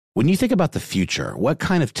When you think about the future, what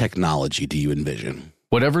kind of technology do you envision?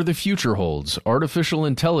 Whatever the future holds, artificial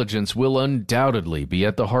intelligence will undoubtedly be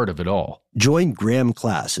at the heart of it all. Join Graham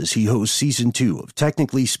Class as he hosts Season 2 of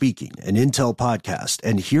Technically Speaking, an Intel podcast,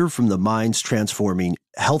 and hear from the minds transforming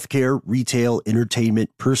healthcare, retail, entertainment,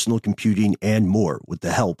 personal computing, and more with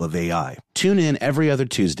the help of AI. Tune in every other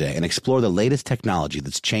Tuesday and explore the latest technology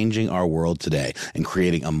that's changing our world today and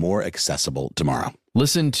creating a more accessible tomorrow.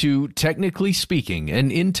 Listen to Technically Speaking,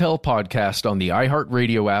 an Intel podcast on the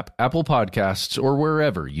iHeartRadio app, Apple Podcasts, or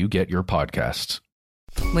wherever you get your podcasts.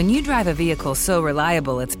 When you drive a vehicle so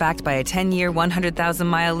reliable it's backed by a 10-year,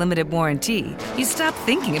 100,000-mile limited warranty, you stop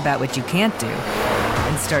thinking about what you can't do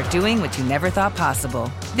and start doing what you never thought possible.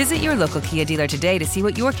 Visit your local Kia dealer today to see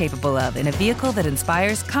what you're capable of in a vehicle that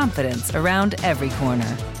inspires confidence around every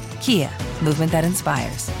corner. Kia, movement that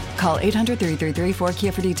inspires. Call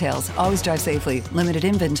 800-333-4KIA for details. Always drive safely. Limited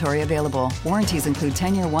inventory available. Warranties include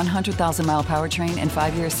 10-year 100,000-mile powertrain and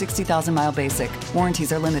 5-year 60,000-mile basic.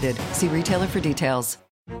 Warranties are limited. See retailer for details.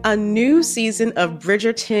 A new season of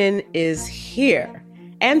Bridgerton is here.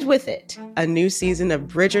 And with it, a new season of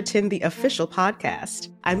Bridgerton, the official podcast.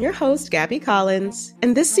 I'm your host, Gabby Collins,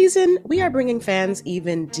 and this season, we are bringing fans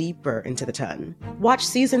even deeper into the ton. Watch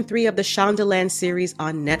season 3 of the Shondaland series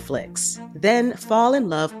on Netflix. Then fall in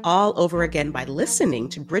love all over again by listening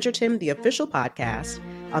to Bridgerton, the official podcast,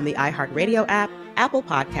 on the iHeartRadio app, Apple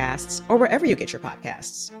Podcasts, or wherever you get your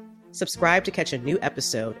podcasts. Subscribe to catch a new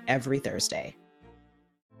episode every Thursday.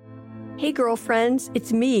 Hey girlfriends,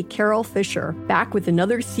 it's me, Carol Fisher, back with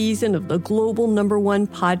another season of the global #1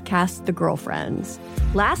 podcast, The Girlfriends.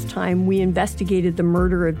 Last time, we investigated the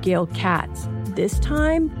murder of Gail Katz. This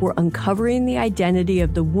time, we're uncovering the identity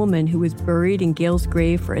of the woman who was buried in Gail's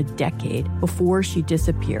grave for a decade before she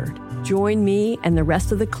disappeared. Join me and the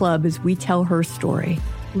rest of the club as we tell her story.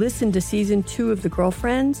 Listen to Season 2 of The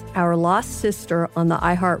Girlfriends, Our Lost Sister on the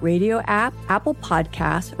iHeartRadio app, Apple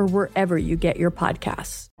Podcasts, or wherever you get your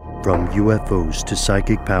podcasts. From UFOs to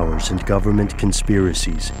psychic powers and government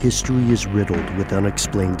conspiracies, history is riddled with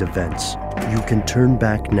unexplained events. You can turn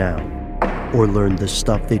back now or learn the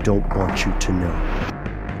stuff they don't want you to know.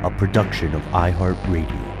 A production of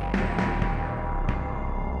iHeartRadio.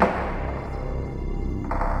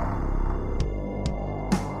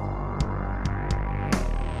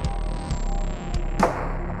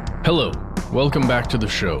 Hello, welcome back to the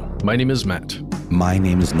show. My name is Matt. My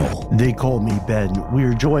name is Noel. They call me Ben.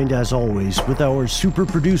 We're joined, as always, with our super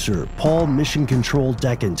producer, Paul Mission Control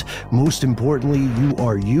Decant. Most importantly,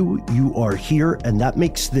 you are here, and that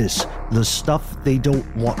makes this the stuff they don't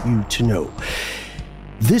want you to know.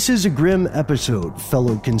 This is a grim episode,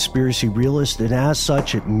 fellow conspiracy realists, and as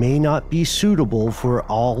such, it may not be suitable for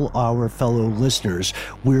all our fellow listeners.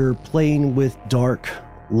 We're playing with dark,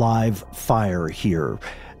 live fire here.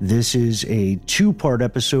 This is a 2-part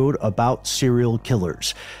episode about serial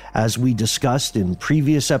killers. As we discussed in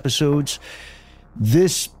previous episodes,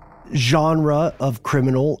 this genre of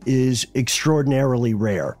criminal is extraordinarily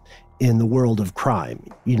rare in the world of crime.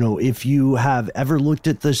 You know, if you have ever looked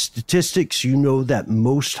at the statistics, you know that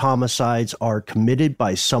most homicides are committed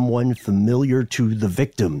by someone familiar to the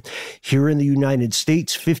victim. Here in the United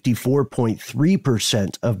States,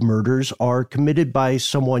 54.3% of murders are committed by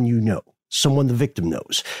someone you know. Someone the victim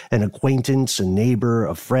knows, an acquaintance, a neighbor,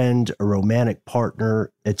 a friend, a romantic partner,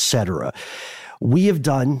 etc. We have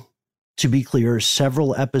done, to be clear,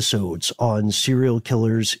 several episodes on serial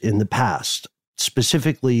killers in the past,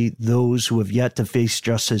 specifically those who have yet to face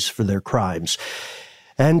justice for their crimes.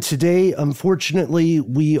 And today, unfortunately,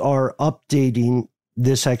 we are updating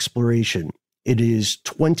this exploration. It is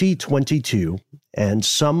 2022, and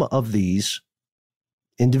some of these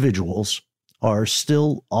individuals are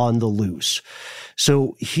still on the loose.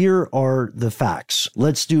 So here are the facts.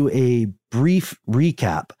 Let's do a brief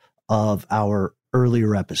recap of our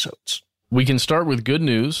earlier episodes. We can start with good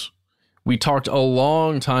news. We talked a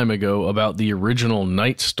long time ago about the original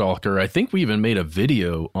Night Stalker. I think we even made a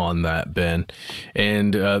video on that, Ben.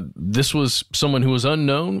 And this was someone who was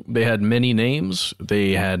unknown. They had many names.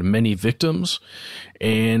 They had many victims.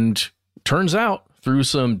 And turns out, through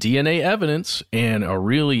some DNA evidence and a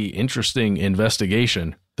really interesting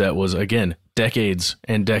investigation that was, again, decades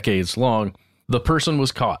and decades long, the person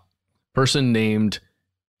was caught. Person named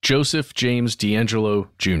Joseph James DeAngelo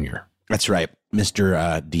Jr. That's right.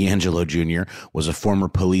 Mr. DeAngelo Jr. was a former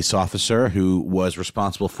police officer who was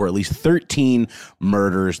responsible for at least 13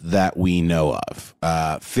 murders that we know of.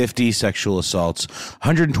 50 sexual assaults,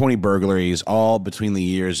 120 burglaries, all between the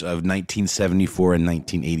years of 1974 and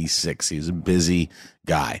 1986. He was a busy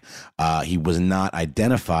guy. He was not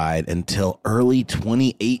identified until early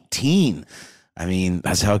 2018. I mean,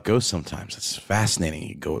 that's how it goes sometimes. It's fascinating.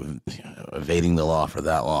 You go evading the law for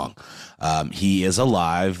that long. He is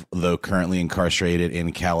alive, though currently incarcerated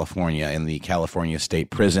in California, in the California State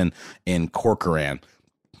Prison in Corcoran.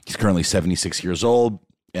 He's currently 76 years old.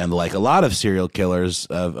 And like a lot of serial killers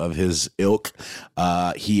of his ilk,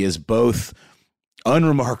 he is both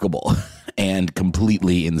unremarkable and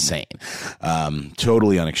completely insane,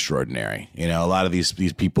 totally unextraordinary. You know, a lot of these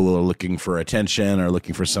people are looking for attention or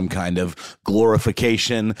looking for some kind of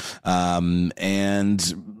glorification,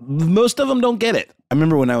 and most of them don't get it. I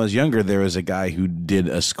remember when I was younger, there was a guy who did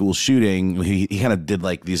a school shooting. He kind of did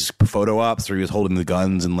like these photo ops where he was holding the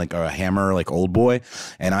guns and like a hammer, like Old Boy.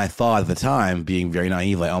 And I thought at the time, being very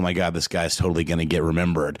naive, like, oh my God, this guy's totally going to get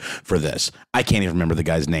remembered for this. I can't even remember the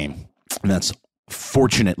guy's name. And that's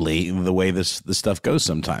fortunately the way this stuff goes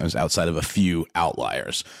sometimes, outside of a few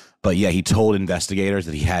outliers. But yeah, he told investigators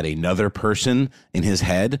that he had another person in his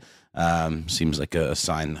head. Seems like a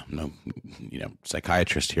sign, no,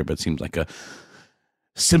 psychiatrist here, but it seems like a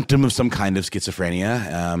symptom of some kind of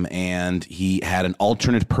schizophrenia, and he had an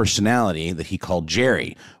alternate personality that he called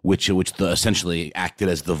Jerry, which essentially acted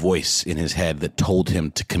as the voice in his head that told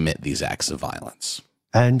him to commit these acts of violence.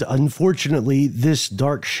 And unfortunately, this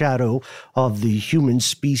dark shadow of the human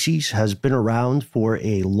species has been around for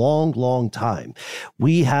a long, long time.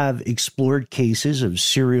 We have explored cases of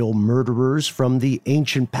serial murderers from the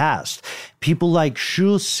ancient past. People like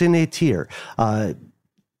Shu Sinetir,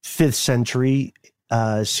 5th century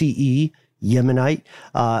CE, Yemenite,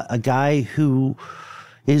 a guy who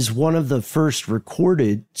is one of the first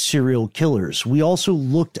recorded serial killers. We also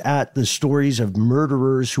looked at the stories of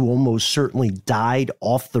murderers who almost certainly died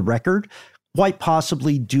off the record, quite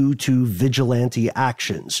possibly due to vigilante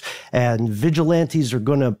actions. And vigilantes are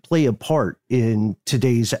going to play a part in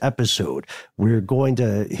today's episode. We're going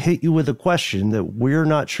to hit you with a question that we're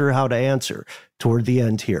not sure how to answer toward the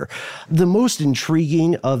end here. The most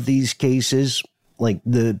intriguing of these cases, like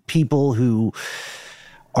the people who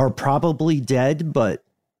are probably dead but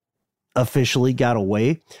officially got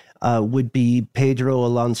away, would be Pedro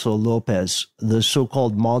Alonso Lopez, the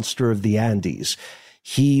so-called monster of the Andes.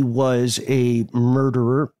 He was a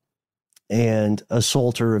murderer and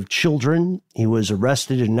assaulter of children. He was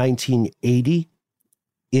arrested in 1980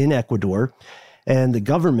 in Ecuador, and the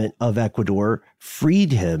government of Ecuador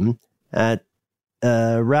freed him at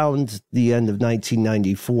around the end of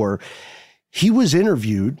 1994. He was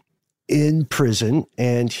interviewed in prison,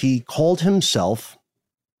 and he called himself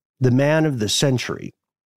the man of the century.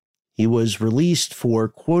 He was released for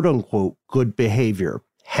quote-unquote good behavior,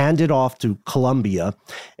 handed off to Colombia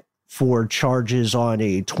for charges on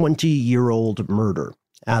a 20-year-old murder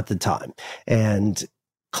at the time. And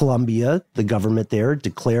Colombia, the government there,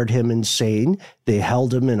 declared him insane. They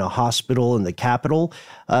held him in a hospital in the capital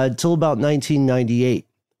until about 1998.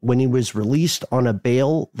 When he was released on a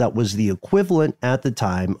bail that was the equivalent at the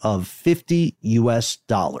time of $50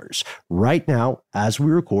 US. Right now, as we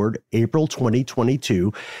record, April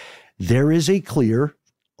 2022, there is a clear,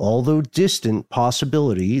 although distant,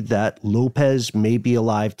 possibility that Lopez may be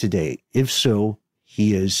alive today. If so,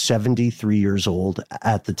 he is 73 years old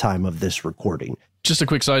at the time of this recording. Just a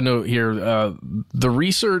quick side note here. The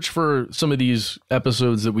research for some of these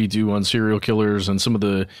episodes that we do on serial killers and some of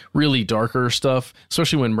the really darker stuff,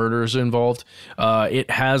 especially when murder is involved,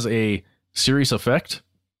 it has a serious effect.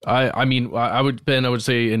 I would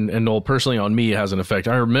say, and Noel, personally on me, it has an effect.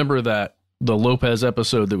 I remember that the Lopez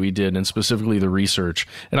episode that we did, and specifically the research.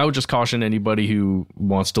 And I would just caution anybody who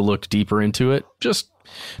wants to look deeper into it, just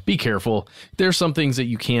be careful. There's some things that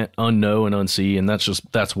you can't unknow and unsee, and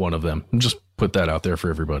that's one of them. Just put that out there for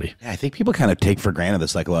everybody. Yeah, I think people kind of take for granted the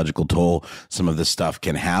psychological toll some of this stuff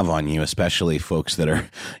can have on you, especially folks that are,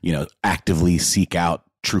 actively seek out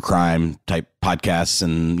true crime type podcasts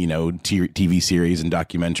and, TV series and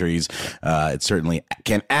documentaries. It certainly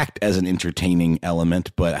can act as an entertaining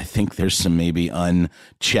element, but I think there's some maybe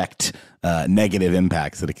unchecked negative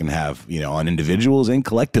impacts that it can have, on individuals and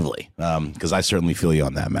collectively. Because I certainly feel you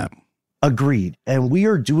on that, Matt. Agreed. And we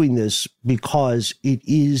are doing this because it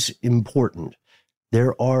is important.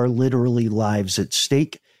 There are literally lives at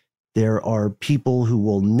stake. There are people who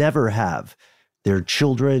will never have their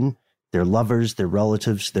children, their lovers, their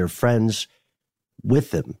relatives, their friends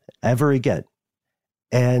with them ever again.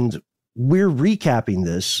 And we're recapping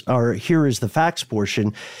this, or here is the facts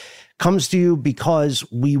portion, comes to you because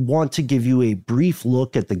we want to give you a brief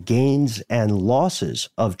look at the gains and losses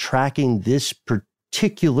of tracking this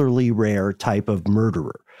particularly rare type of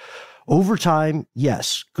murderer. Over time,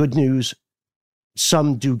 yes, good news,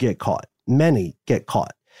 some do get caught. Many get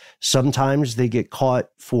caught. Sometimes they get caught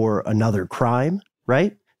for another crime,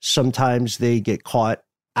 right? Sometimes they get caught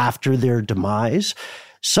after their demise.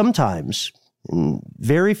 Sometimes, in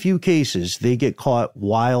very few cases, they get caught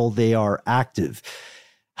while they are active.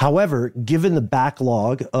 However, given the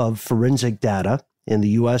backlog of forensic data in the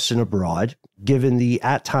U.S. and abroad, given the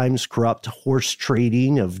at times corrupt horse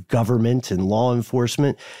trading of government and law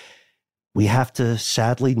enforcement, we have to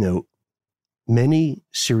sadly note many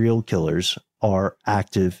serial killers are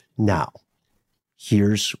active now.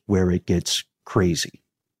 Here's where it gets crazy.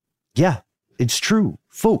 Yeah, it's true.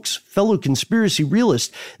 Folks, fellow conspiracy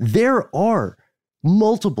realists, there are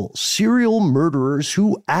multiple serial murderers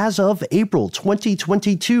who, as of April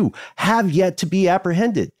 2022, have yet to be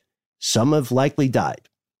apprehended. Some have likely died,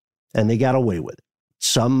 and they got away with it.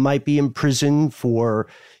 Some might be in prison for,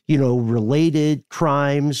 related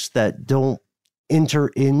crimes that don't enter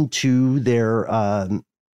into their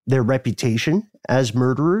reputation as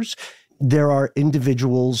murderers. There are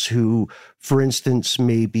individuals who, for instance,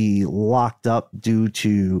 may be locked up due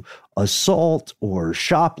to assault or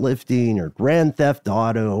shoplifting or grand theft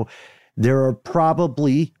auto. There are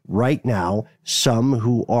probably right now some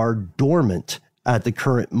who are dormant at the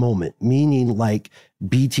current moment, meaning like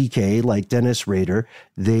BTK, like Dennis Rader,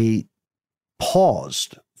 they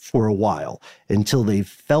paused for a while until they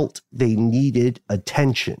felt they needed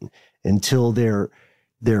attention, until their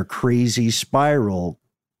crazy spiral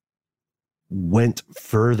went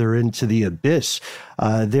further into the abyss.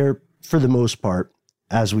 They're, for the most part,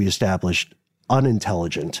 as we established,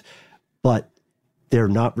 unintelligent, but they're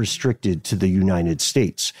not restricted to the United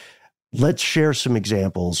States. Let's share some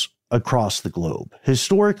examples across the globe.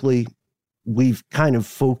 Historically, we've kind of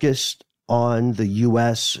focused on the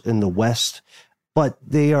U.S. and the West, but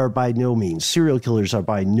they are by no means, serial killers are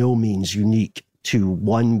by no means unique to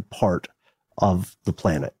one part of the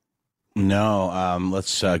planet. No,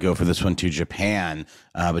 let's go for this one to Japan.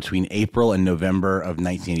 Between April and November of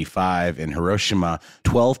 1985 in Hiroshima,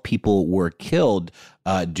 12 people were killed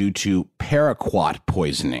due to paraquat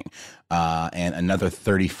poisoning, and another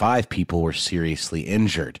 35 people were seriously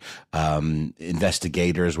injured.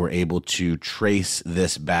 Investigators were able to trace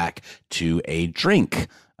this back to a drink,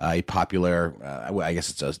 a popular, I guess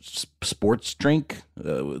it's a sports drink.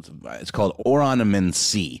 It's called Oranamin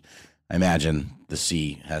C. I imagine the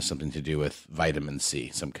C has something to do with vitamin C,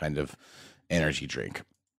 some kind of energy drink.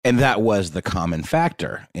 And that was the common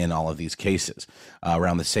factor in all of these cases.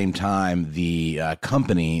 Around the same time, the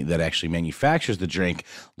company that actually manufactures the drink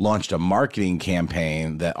launched a marketing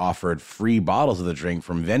campaign that offered free bottles of the drink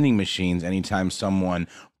from vending machines anytime someone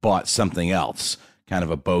bought something else, kind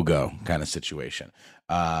of a BOGO kind of situation.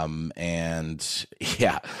 And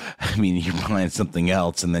yeah, I mean, you're buying something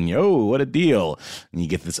else and then what a deal. And you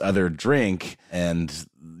get this other drink and,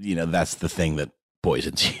 that's the thing that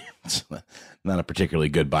poisons you. It's not a particularly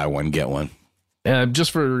good buy one, get one.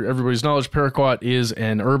 Just for everybody's knowledge, paraquat is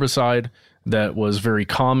an herbicide that was very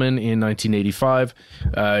common in 1985.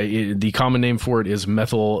 The common name for it is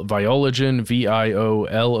methylviologen, VIOLOGEN,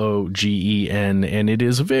 and it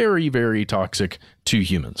is very, very toxic to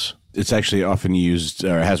humans. It's actually often used,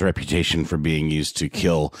 or has a reputation for being used to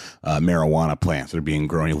kill marijuana plants that are being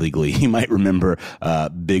grown illegally. You might remember the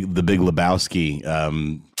Big Lebowski,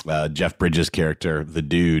 Jeff Bridges' character, the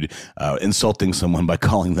dude, insulting someone by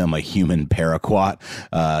calling them a human paraquat,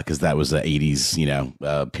 because that was the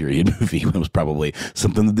 80s, period movie. It was probably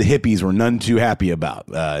something that the hippies were none too happy about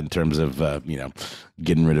in terms of,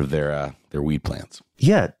 getting rid of their weed plants.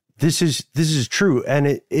 Yeah, this is true.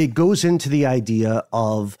 And it goes into the idea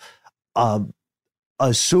of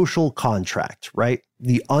a social contract, right?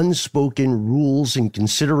 The unspoken rules and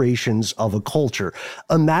considerations of a culture.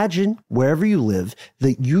 Imagine wherever you live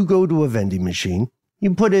that you go to a vending machine,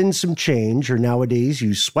 you put in some change, or nowadays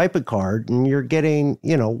you swipe a card and you're getting,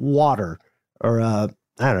 water or a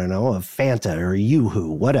Fanta or a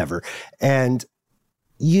Yoo-Hoo, whatever. And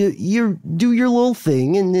you do your little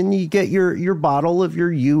thing, and then you get your bottle of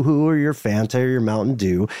your Yoo-Hoo or your Fanta or your Mountain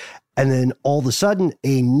Dew. And then all of a sudden,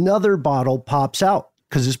 another bottle pops out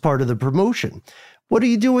because it's part of the promotion. What do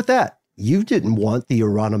you do with that? You didn't want the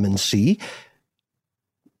Oranamin C.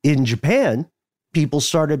 In Japan, people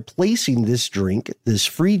started placing this drink, this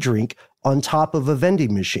free drink, on top of a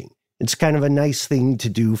vending machine. It's kind of a nice thing to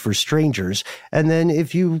do for strangers. And then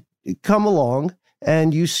if you come along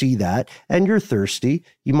and you see that and you're thirsty,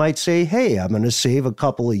 you might say, hey, I'm going to save a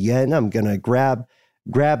couple of yen. I'm going to grab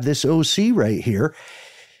this OC right here.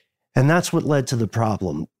 And that's what led to the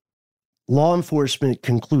problem. Law enforcement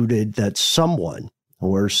concluded that someone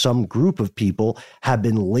or some group of people had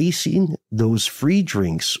been lacing those free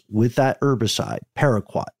drinks with that herbicide,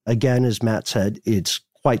 paraquat. Again, as Matt said, it's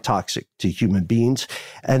quite toxic to human beings.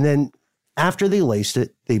 And then after they laced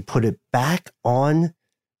it, they put it back on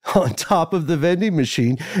top of the vending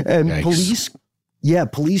machine, and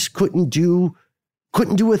Yikes. police couldn't do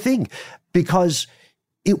a thing because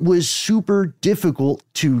it was super difficult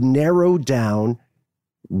to narrow down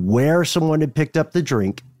where someone had picked up the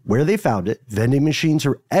drink, where they found it. Vending machines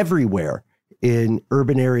are everywhere in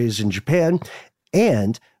urban areas in Japan,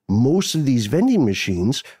 and most of these vending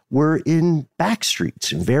machines were in back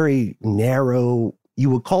streets, in very narrow, you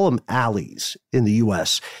would call them alleys in the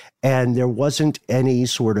US. And there wasn't any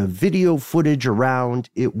sort of video footage around.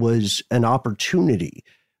 It was an opportunity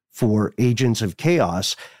for agents of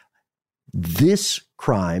chaos. This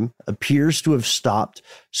crime appears to have stopped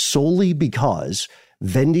solely because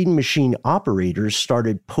vending machine operators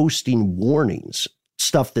started posting warnings,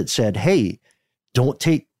 stuff that said, hey, don't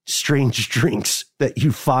take strange drinks that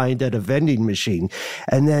you find at a vending machine.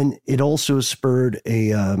 And then it also spurred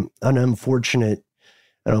an unfortunate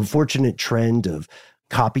trend of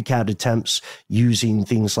copycat attempts using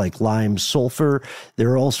things like lime sulfur. There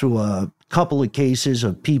are also a couple of cases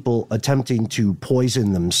of people attempting to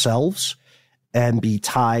poison themselves and be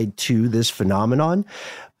tied to this phenomenon.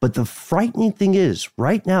 But the frightening thing is,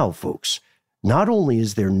 right now, folks, not only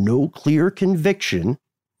is there no clear conviction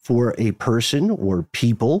for a person or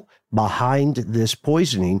people behind this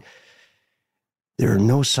poisoning, there are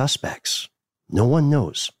no suspects. No one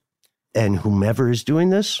knows. And whomever is doing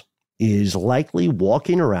this is likely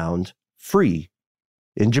walking around free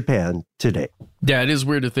in Japan today. Yeah, it is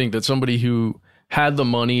weird to think that somebody who had the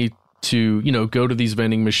money to, go to these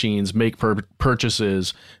vending machines, make purchase,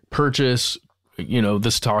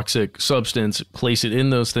 this toxic substance, place it in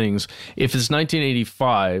those things. If it's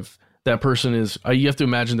 1985, that person is, you have to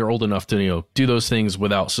imagine they're old enough to, do those things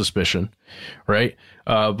without suspicion, right?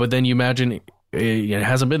 But then you imagine it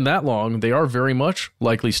hasn't been that long. They are very much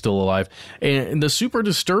likely still alive. And the super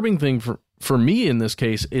disturbing thing for me in this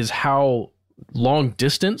case is how long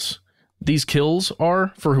distance these kills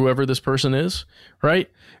are for whoever this person is, right?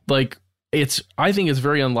 Like, I think it's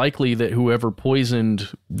very unlikely that whoever poisoned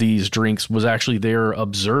these drinks was actually there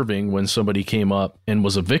observing when somebody came up and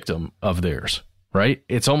was a victim of theirs, right?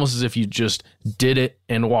 It's almost as if you just did it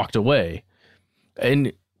and walked away.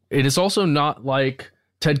 And it is also not like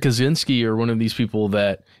Ted Kaczynski or one of these people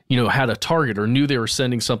that, had a target or knew they were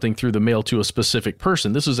sending something through the mail to a specific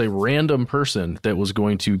person. This is a random person that was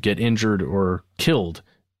going to get injured or killed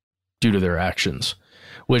due to their actions,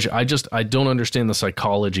 which I don't understand the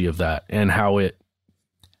psychology of that and how it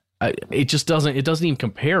doesn't even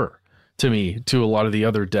compare to me to a lot of the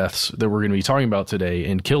other deaths that we're going to be talking about today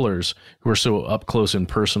and killers who are so up close and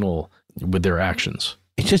personal with their actions.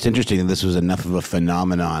 It's just interesting that this was enough of a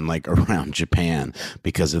phenomenon like around Japan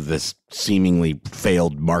because of this seemingly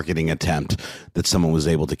failed marketing attempt that someone was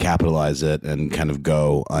able to capitalize it and kind of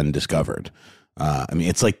go undiscovered.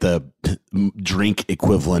 It's like the drink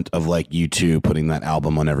equivalent of like U2 putting that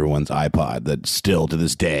album on everyone's iPod that still to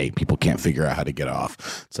this day people can't figure out how to get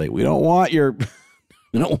off. It's like, we don't want your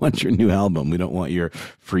new album. We don't want your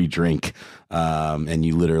free drink. And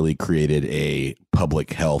you literally created a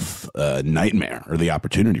public health nightmare, or the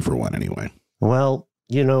opportunity for one anyway. Well,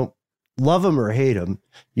 love them or hate them,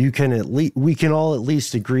 we can all at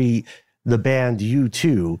least agree the band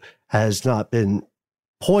U2 has not been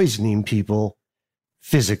poisoning people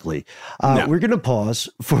physically. No. We're going to pause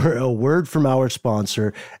for a word from our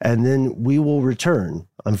sponsor, and then we will return,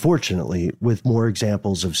 unfortunately, with more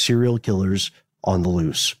examples of serial killers on the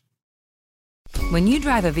loose. When you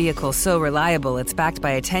drive a vehicle so reliable it's backed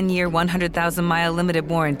by a 10-year, 100,000-mile limited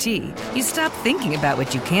warranty, you stop thinking about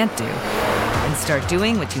what you can't do and start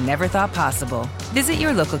doing what you never thought possible. Visit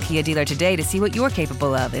your local Kia dealer today to see what you're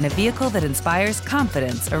capable of in a vehicle that inspires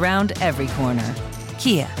confidence around every corner.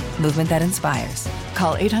 Kia, movement that inspires.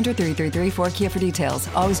 Call 800-333-4KIA for details.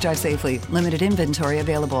 Always drive safely. Limited inventory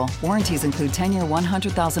available. Warranties include 10-year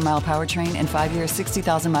 100,000-mile powertrain and 5-year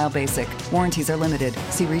 60,000-mile basic. Warranties are limited.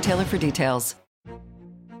 See retailer for details.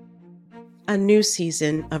 A new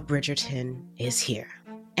season of Bridgerton is here.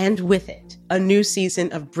 And with it, a new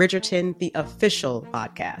season of Bridgerton, the official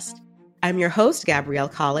podcast. I'm your host, Gabrielle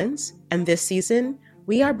Collins, and this season,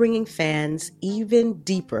 we are bringing fans even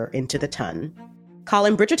deeper into the ton.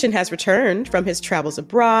 Colin Bridgerton has returned from his travels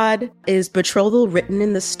abroad. Is betrothal written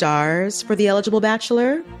in the stars for the eligible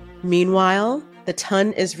bachelor? Meanwhile, the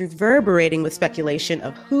ton is reverberating with speculation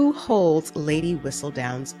of who holds Lady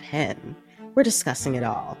Whistledown's pen. We're discussing it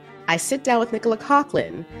all. I sit down with Nicola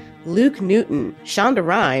Coughlan, Luke Newton, Shonda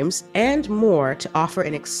Rhimes, and more to offer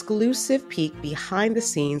an exclusive peek behind the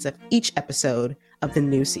scenes of each episode of the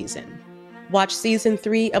new season. Watch season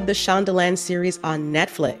 3 of the Shondaland series on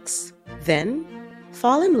Netflix. Then,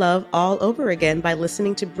 Fall in love all over again by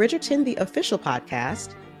listening to Bridgerton, the official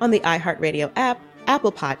podcast, on the iHeartRadio app,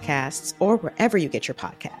 Apple Podcasts, or wherever you get your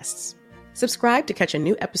podcasts. Subscribe to catch a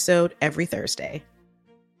new episode every Thursday.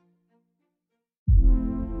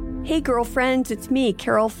 Hey, girlfriends, it's me,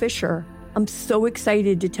 Carol Fisher. I'm so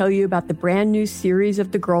excited to tell you about the brand new series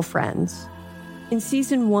of The Girlfriends. In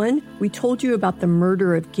season 1, we told you about the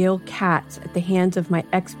murder of Gail Katz at the hands of my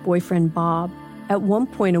ex-boyfriend, Bob. At one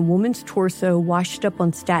point, a woman's torso washed up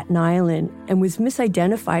on Staten Island and was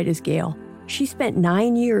misidentified as Gail. She spent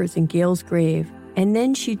 9 years in Gail's grave, and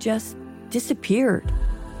then she just disappeared.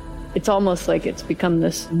 It's almost like it's become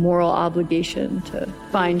this moral obligation to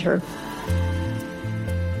find her.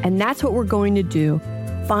 And that's what we're going to do.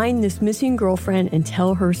 Find this missing girlfriend and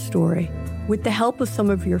tell her story. With the help of some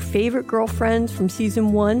of your favorite girlfriends from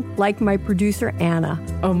season 1, like my producer, Anna.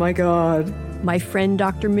 Oh my God. My friend,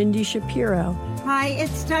 Dr. Mindy Shapiro. Hi,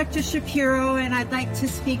 it's Dr. Shapiro, and I'd like to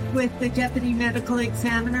speak with the deputy medical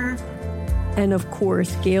examiner. And of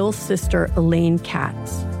course, Gail's sister, Elaine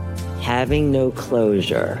Katz. Having no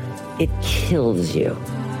closure, it kills you.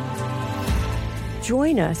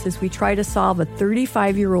 Join us as we try to solve a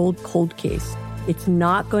 35-year-old cold case. It's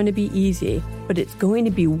not going to be easy, but it's going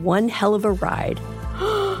to be one hell of a ride.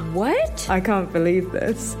 What? I can't believe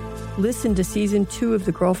this. Listen to season 2 of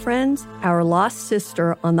The Girlfriends, Our Lost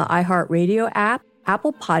Sister on the iHeartRadio app,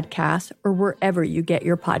 Apple Podcasts, or wherever you get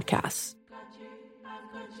your podcasts.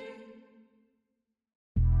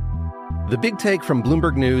 The Big Take from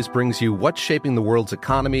Bloomberg News brings you what's shaping the world's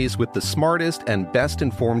economies with the smartest and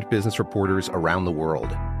best-informed business reporters around the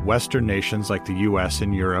world. Western nations like the U.S.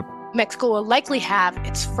 and Europe. Mexico will likely have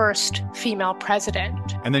its first female president.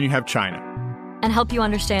 And then you have China. And help you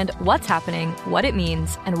understand what's happening, what it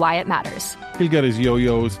means, and why it matters. He'll get his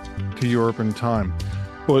yo-yos to Europe in time.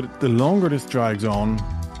 But the longer this drags on,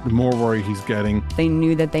 the more worry he's getting. They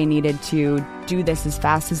knew that they needed to do this as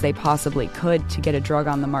fast as they possibly could to get a drug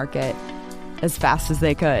on the market as fast as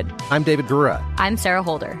they could. I'm David Gura. I'm Sarah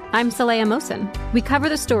Holder. I'm Saleha Mohsen. We cover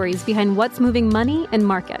the stories behind what's moving money and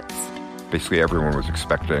markets. Basically, everyone was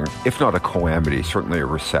expecting, if not a calamity, certainly a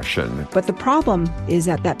recession. But the problem is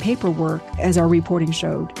that paperwork, as our reporting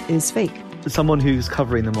showed, is fake. As someone who's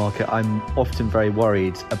covering the market, I'm often very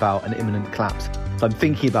worried about an imminent collapse. So I'm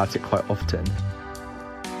thinking about it quite often.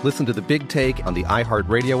 Listen to The Big Take on the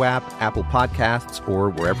iHeartRadio app, Apple Podcasts,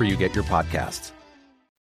 or wherever you get your podcasts.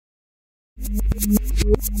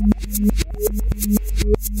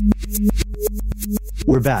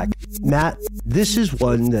 We're back. Matt, this is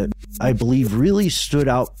one that I believe really stood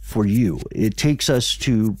out for you. It takes us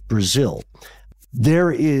to Brazil.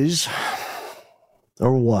 There is,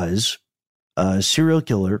 or was, a serial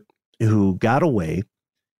killer who got away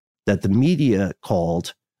that the media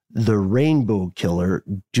called the Rainbow Killer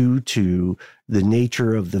due to the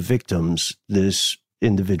nature of the victims this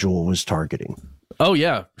individual was targeting. Oh,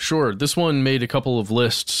 yeah, sure. This one made a couple of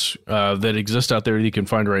lists that exist out there that you can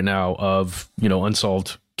find right now of,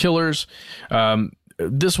 unsolved killers.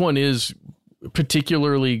 This one is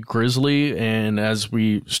particularly grisly. And as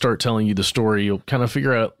we start telling you the story, you'll kind of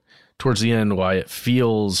figure out towards the end why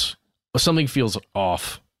something feels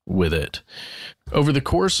off with it. Over the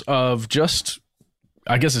course of just,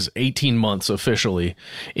 I guess it's 18 months officially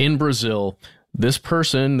in Brazil, this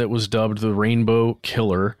person that was dubbed the Rainbow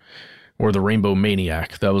Killer, or the Rainbow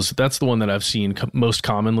Maniac. That's the one that I've seen most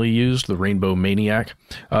commonly used, the Rainbow Maniac.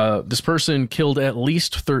 This person killed at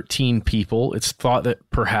least 13 people. It's thought that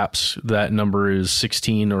perhaps that number is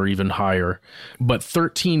 16 or even higher. But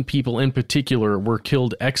 13 people in particular were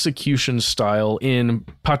killed execution style in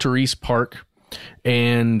Patrice Park.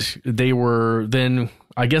 And they were then,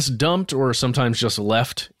 I guess, dumped or sometimes just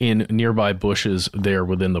left in nearby bushes there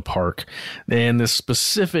within the park. And this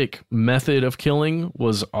specific method of killing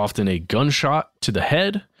was often a gunshot to the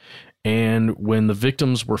head. And when the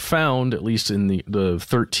victims were found, at least in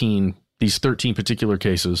these 13 particular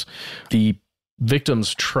cases, the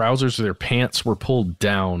victims' trousers or their pants were pulled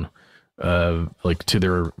down like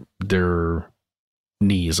to their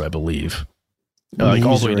knees, I believe. Like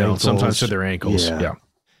all the way down, ankles. Sometimes to their ankles. Yeah.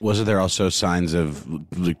 Wasn't there also signs of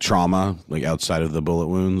trauma, like outside of the bullet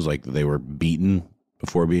wounds, like they were beaten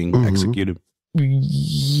before being executed?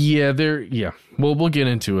 Yeah, Well, we'll get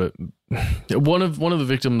into it. One of the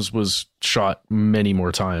victims was shot many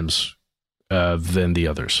more times than the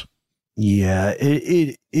others. Yeah,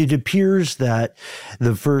 it appears that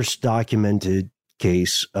the first documented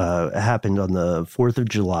case happened on the 4th of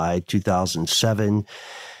July, 2007.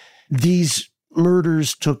 These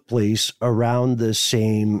murders took place around the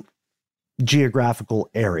same geographical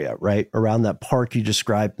area, right? Around that park you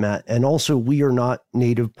described, Matt. And also, we are not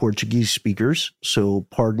native Portuguese speakers, so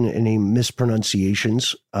pardon any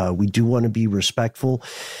mispronunciations. We do want to be respectful.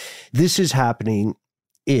 This is happening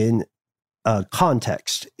in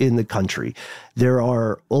context in the country. There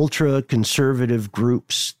are ultra-conservative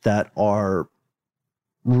groups that are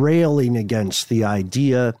railing against the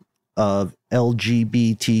idea of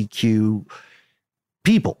LGBTQ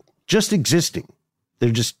people just existing.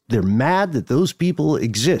 They're mad that those people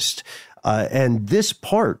exist. And this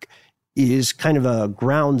park is kind of a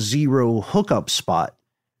ground zero hookup spot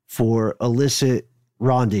for illicit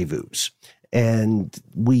rendezvous. And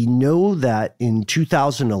we know that in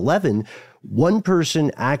 2011, one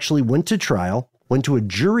person actually went to a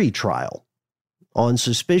jury trial on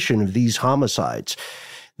suspicion of these homicides.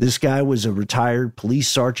 This guy was a retired police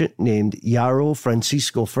sergeant named Jairo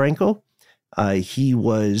Francisco Franco. He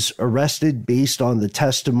was arrested based on the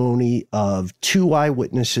testimony of 2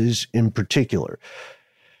 eyewitnesses in particular.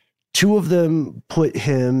 2 of them put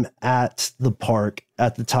him at the park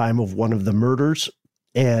at the time of one of the murders,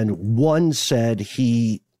 and one said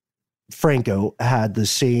Franco had the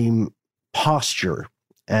same posture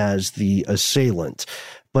as the assailant.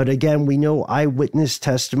 But again, we know eyewitness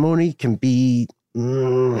testimony can be,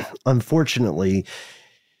 unfortunately,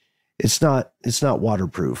 it's not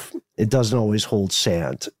waterproof. It doesn't always hold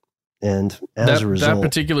sand. And as a result, that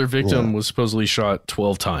particular victim was supposedly shot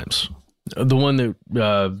 12 times. The one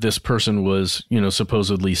that this person was,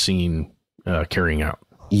 supposedly seen carrying out.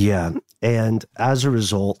 Yeah. And as a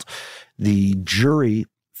result, the jury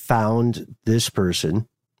found this person,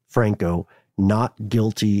 Franco, not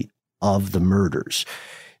guilty of the murders.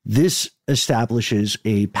 This establishes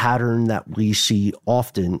a pattern that we see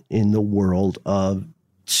often in the world of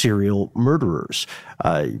serial murderers,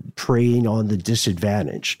 preying on the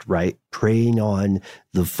disadvantaged, right? Preying on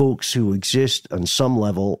the folks who exist on some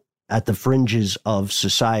level at the fringes of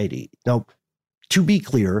society. Now, to be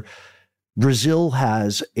clear, Brazil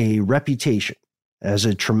has a reputation as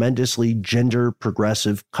a tremendously gender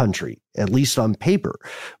progressive country, at least on paper.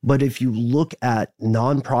 But if you look at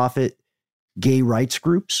nonprofit gay rights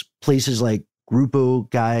groups, places like Grupo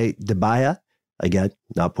Gay de Bahia, again,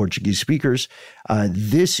 not Portuguese speakers,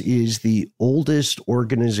 this is the oldest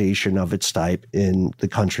organization of its type in the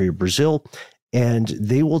country of Brazil. And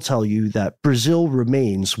they will tell you that Brazil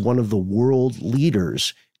remains one of the world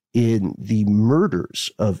leaders in the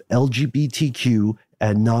murders of LGBTQ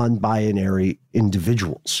and non-binary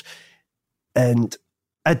individuals. And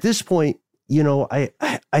at this point,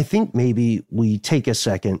 I think maybe we take a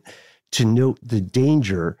second to note the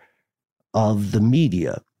danger of the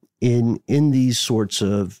media in these sorts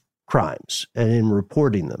of crimes and in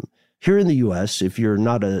reporting them. Here in the U.S., if you're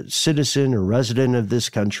not a citizen or resident of this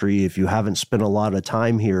country, if you haven't spent a lot of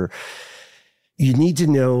time here, you need to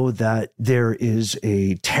know that there is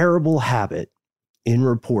a terrible habit in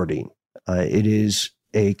reporting. It is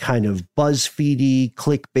a kind of BuzzFeedy,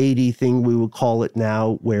 clickbaity thing, we would call it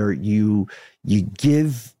now, where you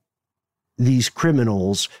give these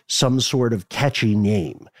criminals some sort of catchy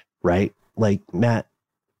name, right? Like Matt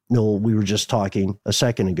Noel, we were just talking a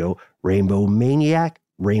second ago, Rainbow Maniac,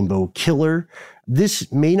 Rainbow Killer.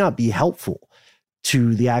 This may not be helpful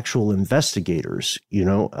to the actual investigators,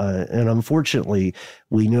 and unfortunately,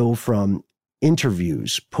 we know from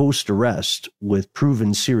interviews post-arrest with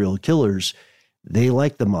proven serial killers, they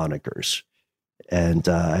like the monikers. And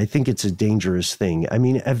I think it's a dangerous thing. I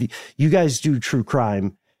mean, you guys do true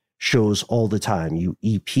crime shows all the time. You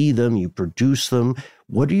EP them, you produce them.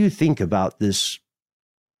 What do you think about this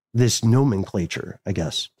nomenclature, I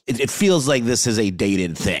guess? It feels like this is a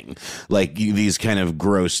dated thing, like these kind of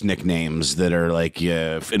gross nicknames that are like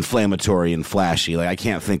inflammatory and flashy. Like I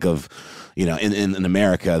can't think of, in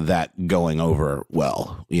America that going over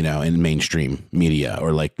well, in mainstream media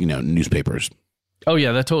or like, newspapers. Oh,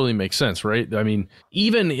 yeah, that totally makes sense, right? I mean,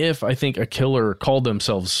 even if I think a killer called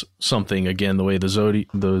themselves something, again, the way the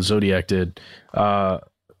Zodiac did,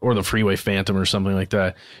 or the Freeway Phantom or something like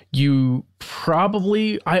that, you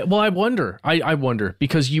probably, I wonder,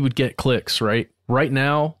 because you would get clicks, right? Right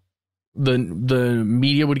now, the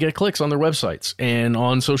media would get clicks on their websites and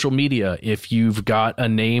on social media if you've got a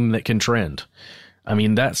name that can trend. I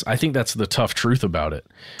mean, I think that's the tough truth about it.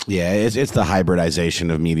 Yeah, it's the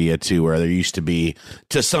hybridization of media too, where there used to be,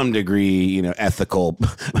 to some degree, ethical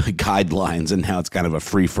guidelines, and now it's kind of a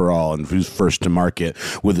free for all, and who's first to market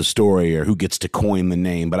with a story or who gets to coin the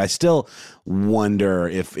name. But I still wonder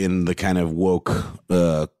if in the kind of woke,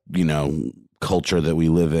 culture that we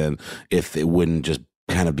live in, if it wouldn't just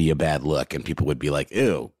kind of be a bad look, and people would be like,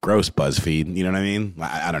 "Ew, gross BuzzFeed." You know what I mean?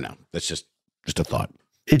 I don't know. That's just a thought.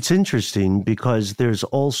 It's interesting because there's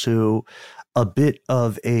also a bit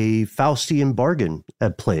of a Faustian bargain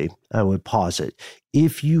at play, I would posit.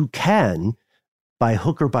 If you can, by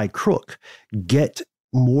hook or by crook, get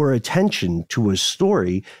more attention to a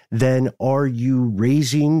story, then are you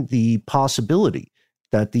raising the possibility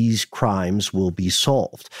that these crimes will be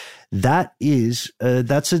solved? That's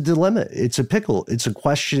a dilemma. It's a pickle. It's a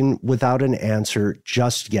question without an answer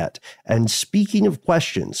just yet. And speaking of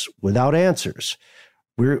questions without answers,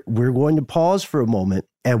 we're going to pause for a moment.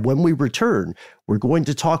 And when we return, we're going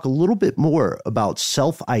to talk a little bit more about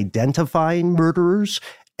self-identifying murderers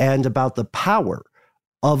and about the power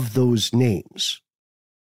of those names.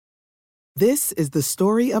 This is the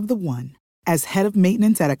story of the one. As head of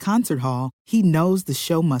maintenance at a concert hall, he knows the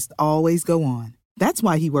show must always go on. That's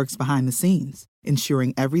why he works behind the scenes,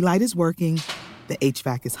 ensuring every light is working, the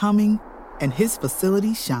HVAC is humming, and his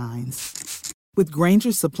facility shines. With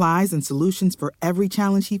Grainger's supplies and solutions for every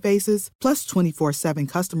challenge he faces, plus 24/7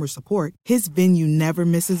 customer support, his venue never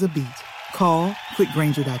misses a beat. Call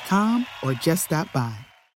quickgrainger.com or just stop by.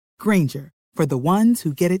 Grainger, for the ones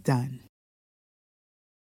who get it done.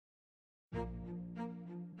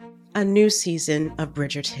 A new season of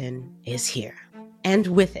Bridgerton is here. And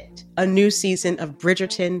with it, a new season of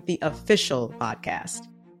Bridgerton, the official podcast.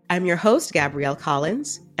 I'm your host, Gabrielle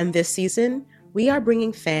Collins, and this season, we are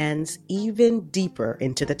bringing fans even deeper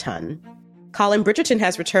into the ton. Colin Bridgerton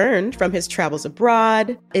has returned from his travels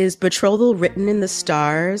abroad. Is betrothal written in the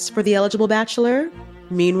stars for the eligible bachelor?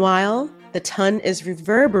 Meanwhile, the ton is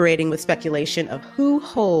reverberating with speculation of who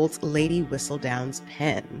holds Lady Whistledown's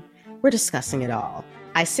pen. We're discussing it all.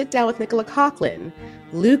 I sit down with Nicola Coughlan,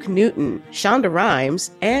 Luke Newton, Shonda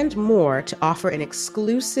Rhimes, and more to offer an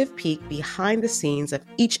exclusive peek behind the scenes of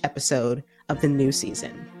each episode of the new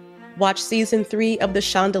season. Watch season 3 of the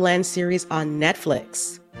Shondaland series on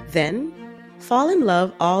Netflix. Then, fall in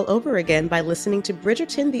love all over again by listening to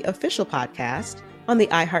Bridgerton, the official podcast, on the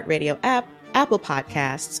iHeartRadio app, Apple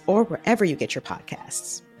Podcasts, or wherever you get your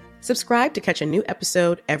podcasts. Subscribe to catch a new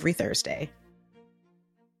episode every Thursday.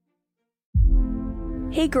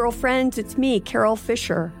 Hey girlfriends, it's me, Carol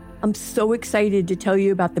Fisher. I'm so excited to tell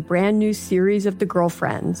you about the brand new series of The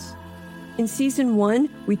Girlfriends. In season 1,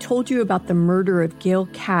 we told you about the murder of Gail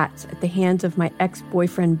Katz at the hands of my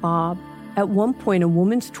ex-boyfriend Bob. At one point, a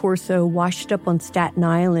woman's torso washed up on Staten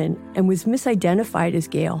Island and was misidentified as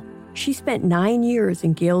Gail. She spent 9 years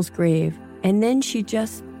in Gail's grave, and then she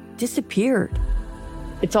just disappeared.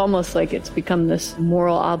 It's almost like it's become this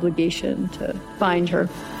moral obligation to find her.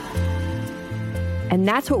 And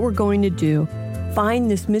that's what we're going to do. Find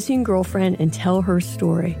this missing girlfriend and tell her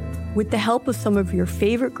story. With the help of some of your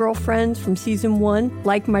favorite girlfriends from season 1,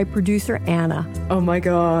 like my producer, Anna. Oh my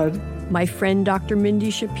God. My friend, Dr. Mindy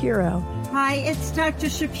Shapiro. Hi, it's Dr.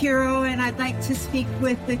 Shapiro, and I'd like to speak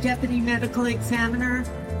with the deputy medical examiner.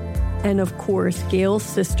 And of course, Gail's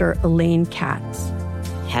sister, Elaine Katz.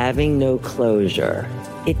 Having no closure,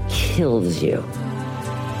 it kills you.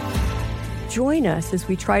 Join us as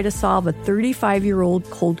we try to solve a 35-year-old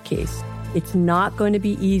cold case. It's not going to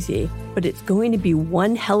be easy, but it's going to be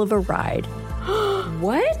one hell of a ride.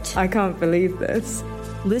 What? I can't believe this.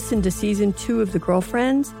 Listen to season 2 of The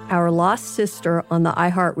Girlfriends, Our Lost Sister on the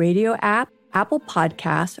iHeartRadio app, Apple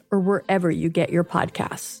Podcasts, or wherever you get your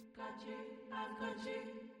podcasts.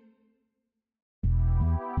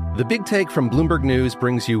 The Big Take from Bloomberg News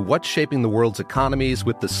brings you what's shaping the world's economies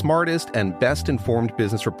with the smartest and best-informed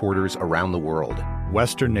business reporters around the world.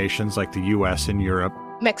 Western nations like the U.S. and Europe.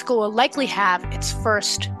 Mexico will likely have its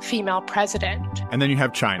first female president. And then you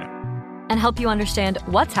have China. And help you understand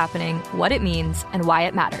what's happening, what it means, and why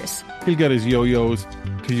it matters. He'll get his yo-yos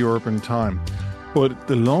to Europe in time. But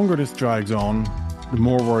the longer this drags on, the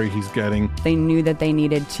more worry he's getting. They knew that they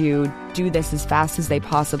needed to do this as fast as they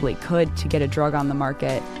possibly could to get a drug on the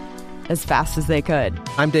market as fast as they could.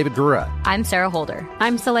 I'm David Gura. I'm Sarah Holder.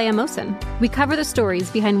 I'm Saleha Mohsen. We cover the stories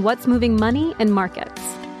behind what's moving money and markets.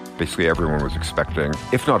 Basically, everyone was expecting,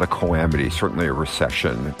 if not a calamity, certainly a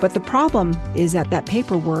recession. But the problem is that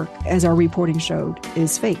paperwork, as our reporting showed,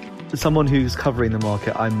 is fake. As someone who's covering the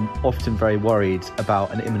market, I'm often very worried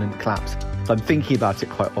about an imminent collapse. So I'm thinking about it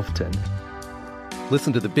quite often.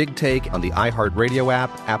 Listen to The Big Take on the iHeartRadio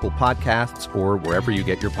app, Apple Podcasts, or wherever you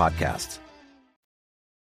get your podcasts.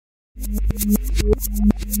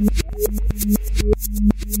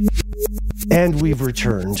 And we've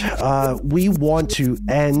returned. We want to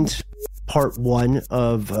end part 1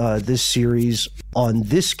 of this series on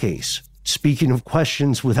this case. Speaking of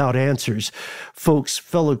questions without answers, folks,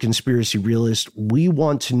 fellow conspiracy realists, we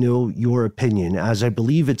want to know your opinion, as I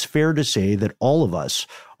believe it's fair to say that all of us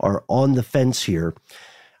are on the fence here,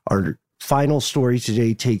 are final story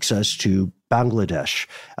today takes us to Bangladesh.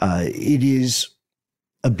 It is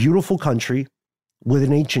a beautiful country with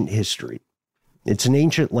an ancient history. It's an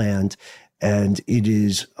ancient land, and it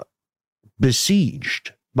is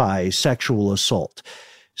besieged by sexual assault.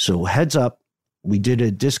 So heads up, we did a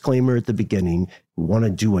disclaimer at the beginning. We want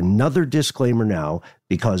to do another disclaimer now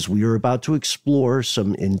because we are about to explore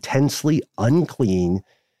some intensely unclean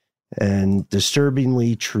and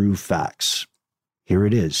disturbingly true facts. Here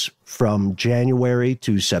it is. From January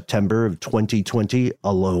to September of 2020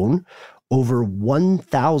 alone, over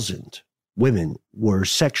 1,000 women were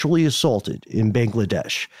sexually assaulted in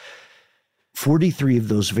Bangladesh. 43 of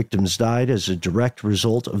those victims died as a direct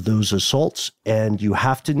result of those assaults. And you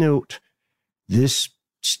have to note, this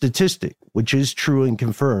statistic, which is true and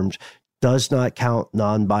confirmed, does not count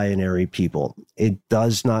non-binary people. It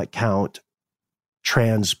does not count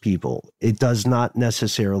trans people. It does not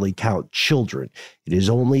necessarily count children. It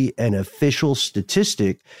is only an official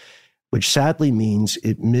statistic, which sadly means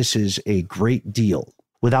it misses a great deal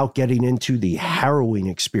without getting into the harrowing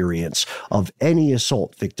experience of any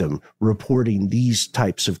assault victim reporting these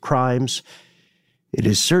types of crimes. It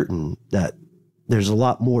is certain that there's a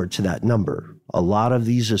lot more to that number. A lot of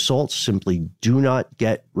these assaults simply do not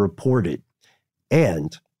get reported.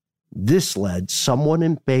 And this led someone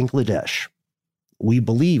in Bangladesh, we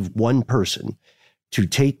believe one person, to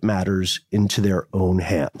take matters into their own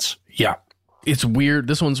hands. Yeah, it's weird.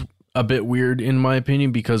 This one's a bit weird, in my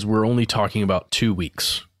opinion, because we're only talking about 2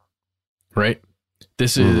 weeks, right?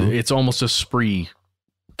 This is, it's almost a spree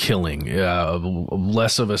killing,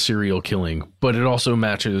 less of a serial killing, but it also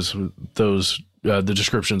matches those, the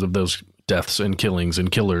descriptions of those deaths and killings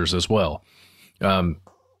and killers as well. The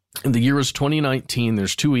year was 2019.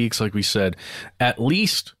 There's 2 weeks, like we said, at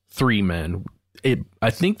least 3 men. I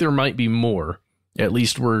think there might be more. At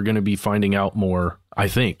least we're going to be finding out more, I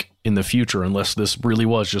think, in the future, unless this really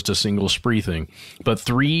was just a single spree thing. But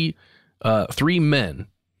three men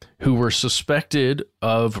who were suspected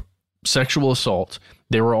of sexual assault.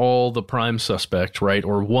 They were all the prime suspect, right?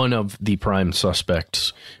 Or one of the prime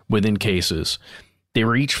suspects within cases. They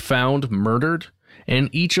were each found murdered, and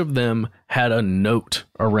each of them had a note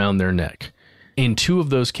around their neck. In 2 of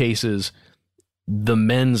those cases, the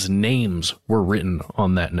men's names were written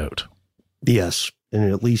on that note. Yes,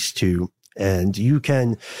 and at least 2. And you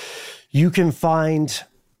can find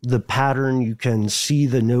the pattern, you can see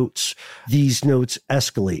the notes. These notes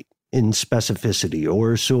escalate in specificity,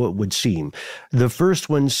 or so it would seem. The first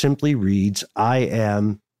one simply reads, I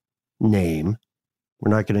am name.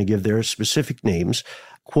 We're not going to give their specific names.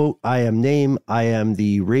 Quote, I am name. I am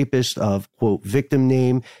the rapist of, quote, victim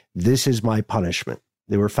name. This is my punishment.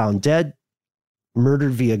 They were found dead,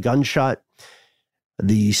 murdered via gunshot.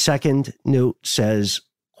 The second note says,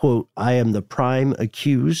 quote, I am the prime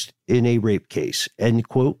accused in a rape case, end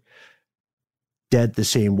quote. Dead the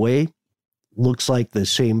same way. Looks like the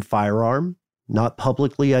same firearm, not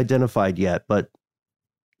publicly identified yet, but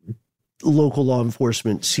local law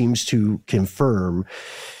enforcement seems to confirm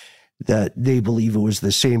that they believe it was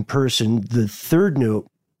the same person. The third note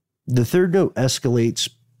escalates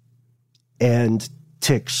and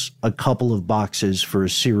ticks a couple of boxes for a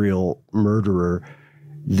serial murderer.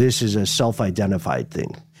 This is a self-identified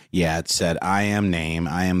thing. Yeah, it said, I am name.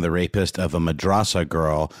 I am the rapist of a madrasa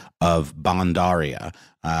girl of Bandaria.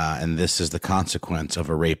 And this is the consequence of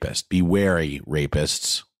a rapist. Be wary,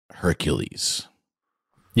 rapists. Hercules.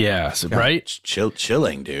 Yeah, right?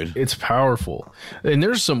 Chilling, dude. It's powerful. And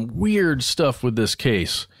there's some weird stuff with this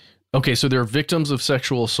case. Okay, so they're victims of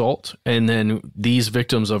sexual assault, and then these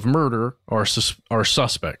victims of murder are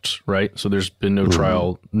suspects, right? So there's been no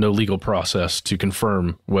trial, no legal process to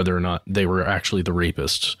confirm whether or not they were actually the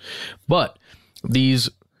rapists. But these,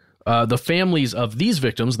 the families of these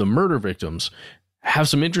victims, the murder victims, have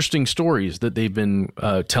some interesting stories that they've been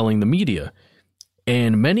telling the media.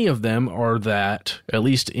 And many of them are that, at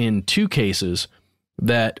least in 2 cases,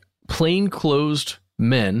 that plainclothes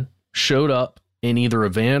men showed up in either a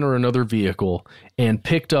van or another vehicle and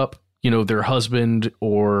picked up, their husband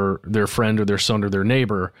or their friend or their son or their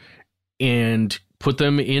neighbor and put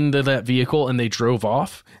them into that vehicle, and they drove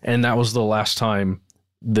off. And that was the last time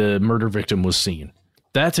the murder victim was seen.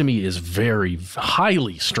 That to me is very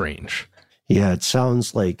highly strange. Yeah, it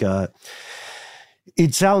sounds like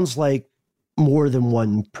more than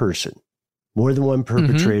one person, more than one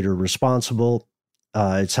perpetrator responsible.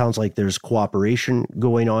 It sounds like there's cooperation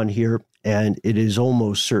going on here, and it is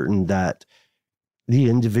almost certain that the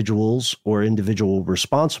individuals or individual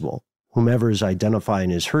responsible, whomever is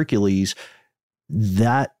identifying as Hercules,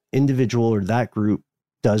 that individual or that group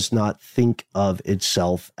does not think of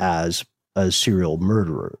itself as a serial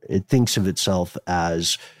murderer. It thinks of itself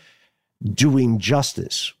as doing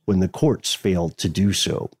justice when the courts failed to do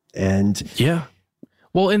so. And yeah.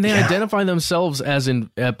 Well, and they identify themselves as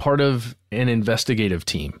part of an investigative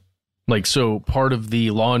team. Like, so part of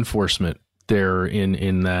the law enforcement there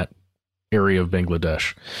in that area of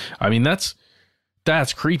Bangladesh. I mean, that's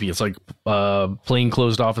creepy. It's like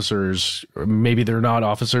plainclothes officers. Maybe they're not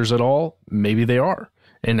officers at all. Maybe they are.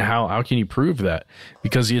 And how can you prove that?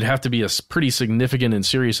 Because you'd have to be a pretty significant and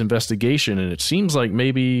serious investigation. And it seems like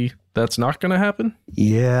maybe that's not going to happen.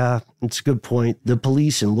 Yeah, it's a good point. The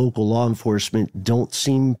police and local law enforcement don't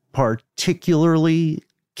seem particularly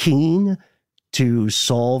keen to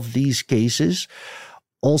solve these cases.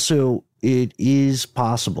 Also, it is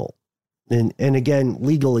possible. And again,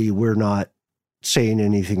 legally, we're not saying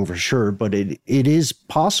anything for sure, but it is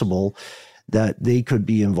possible that they could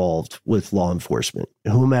be involved with law enforcement,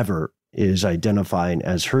 whomever is identifying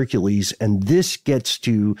as Hercules. And this gets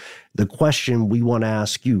to the question we want to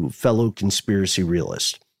ask you, fellow conspiracy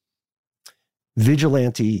realist.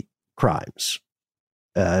 Vigilante crimes.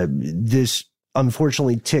 This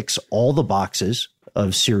unfortunately ticks all the boxes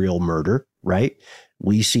of serial murder, right?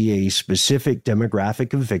 We see a specific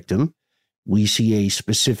demographic of victim. We see a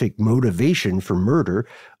specific motivation for murder.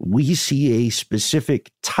 We see a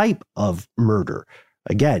specific type of murder.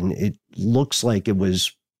 Again, it looks like it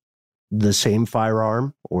was the same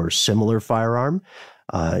firearm or similar firearm,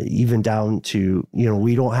 even down to,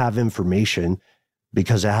 we don't have information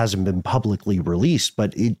because it hasn't been publicly released,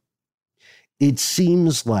 but it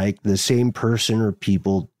seems like the same person or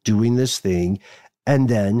people doing this thing, and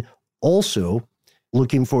then also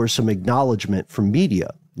looking for some acknowledgement from media,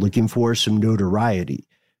 looking for some notoriety.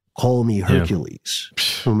 Call me Hercules,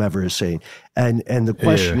 whomever is saying. And the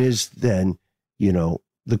question is then,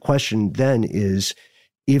 the question then is,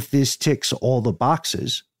 if this ticks all the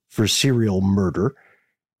boxes for serial murder,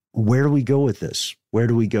 where do we go with this? Where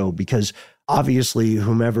do we go? Because obviously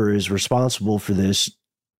whomever is responsible for this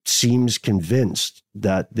seems convinced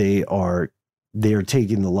that they are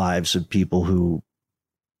taking the lives of people who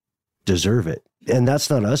deserve it. And that's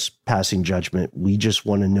not us passing judgment. We just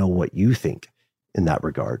want to know what you think in that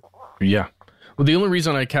regard. Yeah. Well, the only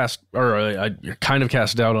reason I kind of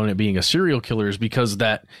cast doubt on it being a serial killer is because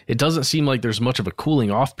that it doesn't seem like there's much of a cooling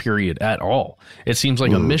off period at all. It seems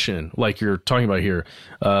like a mission, like you're talking about here.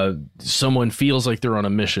 Someone feels like they're on a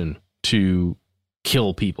mission to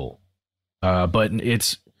kill people. But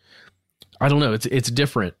I don't know. It's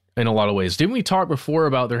different in a lot of ways. Didn't we talk before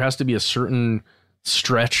about there has to be a certain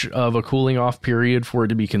stretch of a cooling off period for it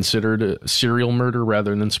to be considered a serial murder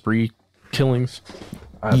rather than spree killings?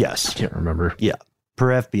 Yes. I can't remember. Yeah. Per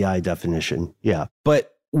FBI definition. Yeah.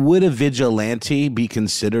 But would a vigilante be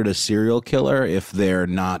considered a serial killer if they're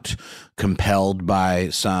not compelled by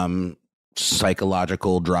some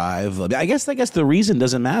psychological drive? I guess the reason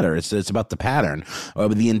doesn't matter. It's about the pattern.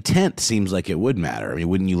 But the intent seems like it would matter. I mean,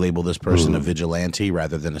 wouldn't you label this person a vigilante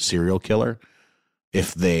rather than a serial killer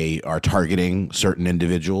if they are targeting certain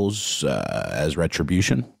individuals as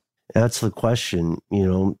retribution? That's the question.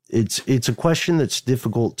 It's a question that's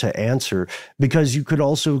difficult to answer because you could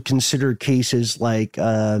also consider cases like,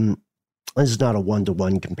 this is not a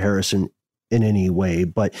one-to-one comparison in any way,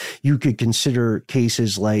 but you could consider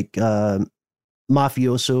cases like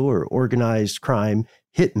mafioso or organized crime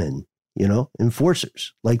hitmen,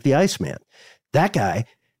 enforcers like the Iceman. That guy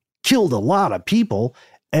killed a lot of people,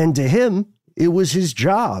 and to him, it was his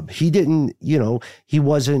job. He didn't, he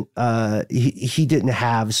wasn't, he didn't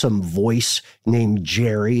have some voice named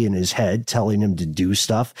Jerry in his head telling him to do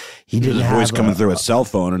stuff. He didn't have a voice coming through a cell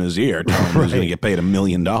phone in his ear telling him he's going to get paid $1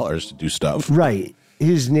 million to do stuff. Right.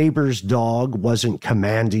 His neighbor's dog wasn't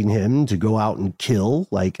commanding him to go out and kill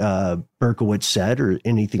like Berkowitz said or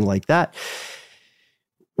anything like that.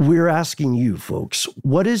 We're asking you folks,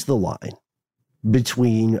 what is the line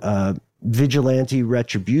between vigilante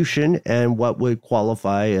retribution and what would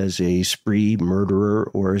qualify as a spree murderer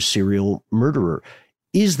or a serial murderer?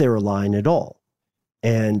 Is there a line at all?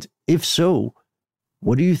 And if so,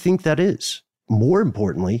 what do you think that is? More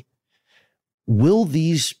importantly, will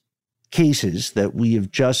these cases that we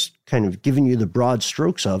have just kind of given you the broad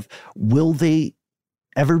strokes of, will they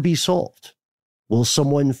ever be solved? Will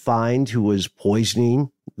someone find who was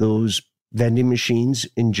poisoning those vending machines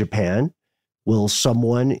in Japan? Will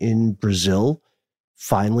someone in Brazil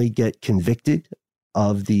finally get convicted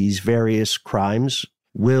of these various crimes?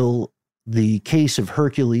 Will the case of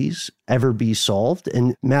Hercules ever be solved?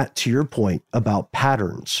 And Matt, to your point about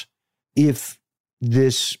patterns, if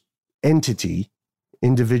this entity,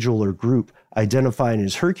 individual or group identifying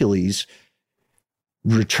as Hercules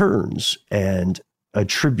returns and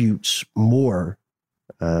attributes more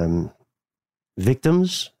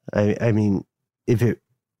victims. I mean,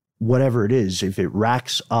 whatever it is, if it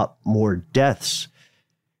racks up more deaths,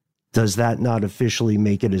 does that not officially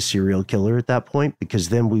make it a serial killer at that point? Because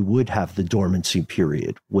then we would have the dormancy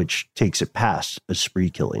period, which takes it past a spree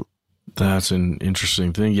killing. That's an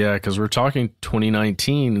interesting thing. Yeah, because we're talking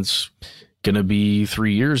 2019. It's going to be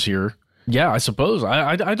 3 years here. Yeah, I suppose.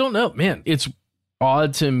 I don't know. Man, it's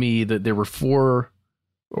odd to me that there were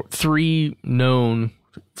 3 known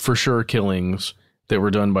for sure killings that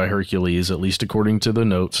were done by Hercules, at least according to the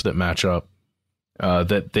notes that match up,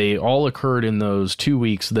 that they all occurred in those 2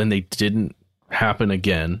 weeks. Then they didn't happen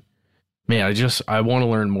again. Man, I want to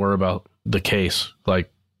learn more about the case.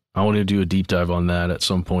 Like, I want to do a deep dive on that at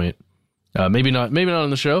some point. Maybe not on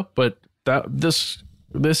the show, but this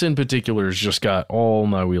in particular has just got all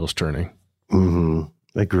my wheels turning. Mm-hmm.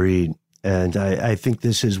 Agreed. And I think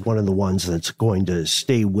this is one of the ones that's going to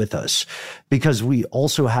stay with us, because we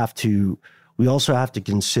also have to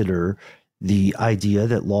consider the idea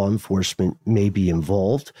that law enforcement may be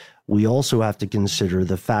involved. We also have to consider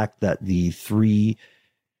the fact that the three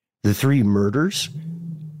murders,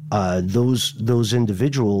 those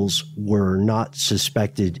individuals were not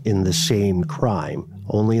suspected in the same crime,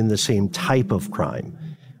 only in the same type of crime,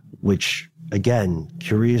 which, again,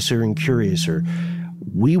 curiouser and curiouser.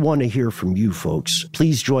 We want to hear from you folks.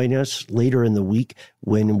 Please join us later in the week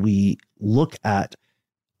when we look at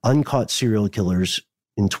Uncaught Serial Killers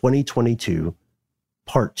in 2022,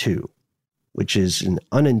 Part 2, which is an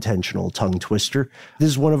unintentional tongue twister. This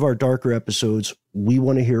is one of our darker episodes. We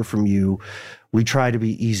want to hear from you. We try to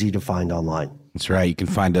be easy to find online. That's right. You can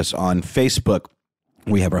find us on Facebook.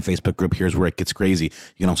 We have our Facebook group. Here's where it gets crazy.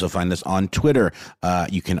 You can also find us on Twitter.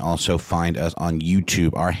 You can also find us on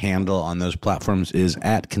YouTube. Our handle on those platforms is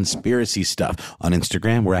 @Conspiracy Stuff. On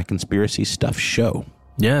Instagram, we're @Conspiracy Stuff Show.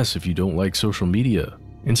 Yes, if you don't like social media,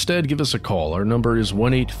 instead give us a call. Our number is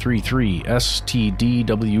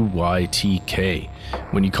 1-833-STDWYTK.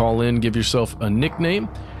 When you call in, give yourself a nickname.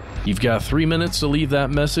 You've got 3 minutes to leave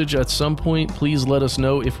that message. At some point, please let us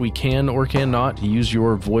know if we can or cannot use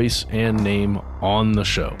your voice and name on the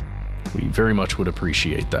show. We very much would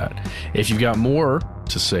appreciate that. If you've got more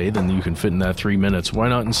to say than you can fit in that 3 minutes, why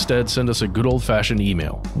not instead send us a good old-fashioned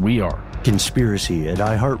email? We are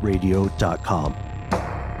conspiracy@iheartradio.com.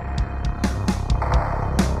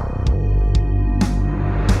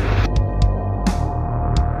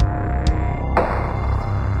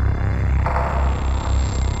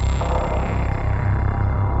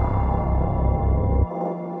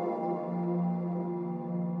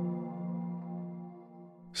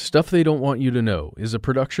 Stuff They Don't Want You to Know is a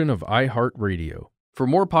production of iHeartRadio. For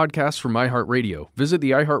more podcasts from iHeartRadio, visit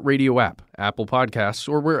the iHeartRadio app, Apple Podcasts,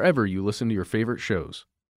 or wherever you listen to your favorite shows.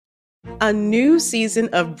 A new season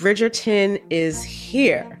of Bridgerton is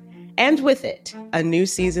here. And with it, a new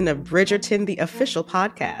season of Bridgerton, the official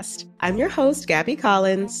podcast. I'm your host, Gabby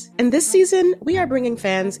Collins, and this season, we are bringing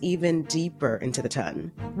fans even deeper into the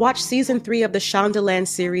ton. Watch season 3 of the Shondaland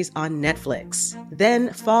series on Netflix.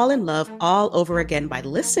 Then fall in love all over again by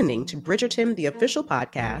listening to Bridgerton, the official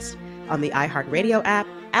podcast, on the iHeartRadio app,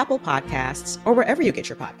 Apple Podcasts, or wherever you get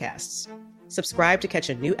your podcasts. Subscribe to catch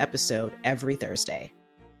a new episode every Thursday.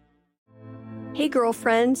 Hey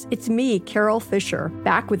girlfriends, it's me, Carol Fisher,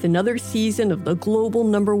 back with another season of the global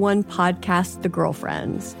 #1 podcast, The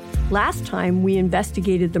Girlfriends. Last time, we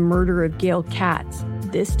investigated the murder of Gail Katz.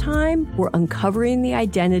 This time, we're uncovering the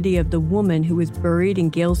identity of the woman who was buried in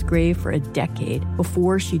Gail's grave for a decade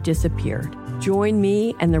before she disappeared. Join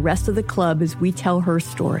me and the rest of the club as we tell her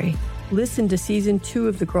story. Listen to Season 2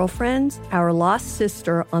 of The Girlfriends, Our Lost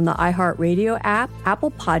Sister on the iHeartRadio app,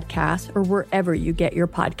 Apple Podcasts, or wherever you get your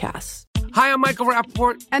podcasts. Hi, I'm Michael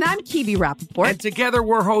Rappaport. And I'm Kibi Rappaport. And together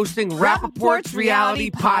we're hosting Rappaport's Reality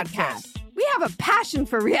Podcast. We have a passion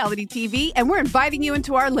for reality TV, and we're inviting you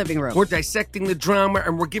into our living room. We're dissecting the drama,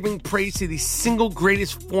 and we're giving praise to the single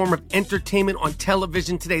greatest form of entertainment on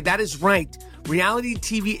television today. That is right. Reality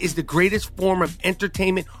TV is the greatest form of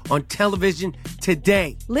entertainment on television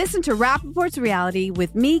today. Listen to Rappaport's Reality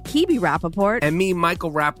with me, Kibi Rappaport. And me,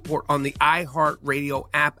 Michael Rappaport, on the iHeartRadio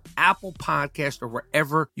app, Apple Podcast, or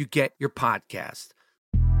wherever you get your podcast.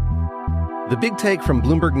 The Big Take from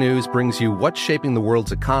Bloomberg News brings you what's shaping the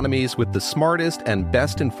world's economies with the smartest and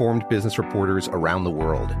best-informed business reporters around the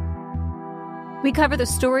world. We cover the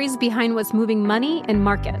stories behind what's moving money and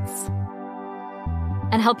markets,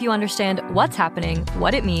 and help you understand what's happening,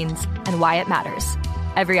 what it means, and why it matters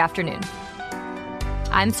every afternoon.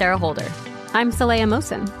 I'm Sarah Holder. I'm Saleha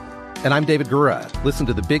Mohsin. And I'm David Gura. Listen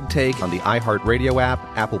to The Big Take on the iHeartRadio app,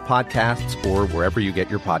 Apple Podcasts, or wherever you get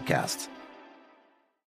your podcasts.